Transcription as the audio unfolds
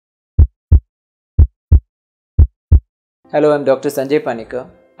Hello, I'm Dr. Sanjay Panicker.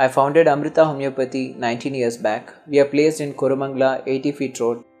 I founded Amrita Homeopathy 19 years back. We are placed in Koromangala, 80 feet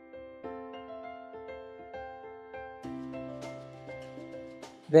road.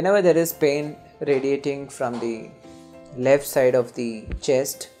 Whenever there is pain radiating from the left side of the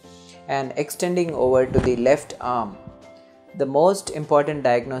chest and extending over to the left arm, the most important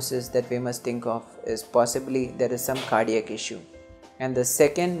diagnosis that we must think of is possibly there is some cardiac issue. And the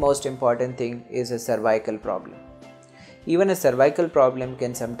second most important thing is a cervical problem. Even a cervical problem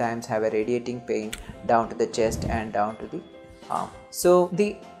can sometimes have a radiating pain down to the chest and down to the arm. So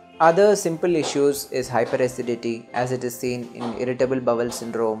the other simple issues is hyperacidity, as it is seen in Irritable Bowel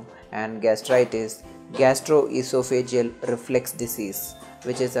Syndrome and Gastritis, Gastro Esophageal Reflux Disease,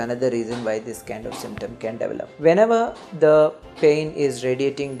 which is another reason why this kind of symptom can develop. Whenever the pain is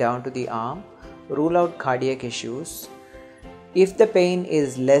radiating down to the arm, rule out cardiac issues. If the pain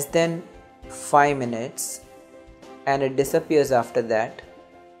is less than 5 minutes and it disappears after that,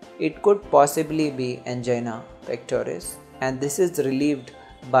 it could possibly be angina pectoris, and this is relieved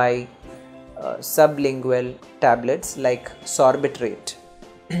by sublingual tablets like sorbitrate.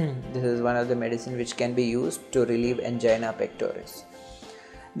 This is one of the medicine which can be used to relieve angina pectoris.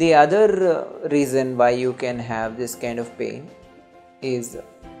 The other reason why you can have this kind of pain is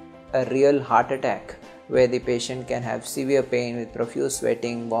a real heart attack, where the patient can have severe pain with profuse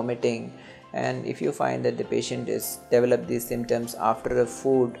sweating, vomiting, and if you find that the patient is developed these symptoms after a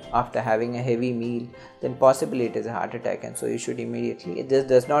food, after having a heavy meal, then possibly it is a heart attack, and so you should immediately, it just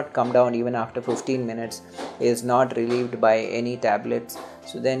does not come down even after 15 minutes, is not relieved by any tablets,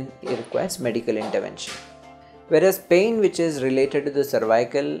 so then it requires medical intervention. Whereas pain which is related to the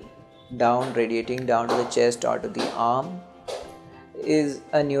cervical down, radiating down to the chest or to the arm, is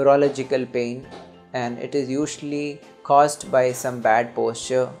a neurological pain, and it is usually caused by some bad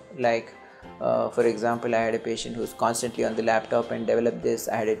posture, like for example, I had a patient who was constantly on the laptop and developed this.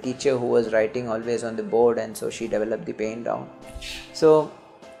 I had a teacher who was writing always on the board, and so she developed the pain down. So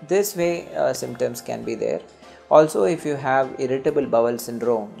this way symptoms can be there. Also, if you have irritable bowel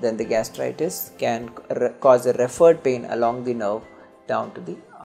syndrome, then the gastritis can cause a referred pain along the nerve down to the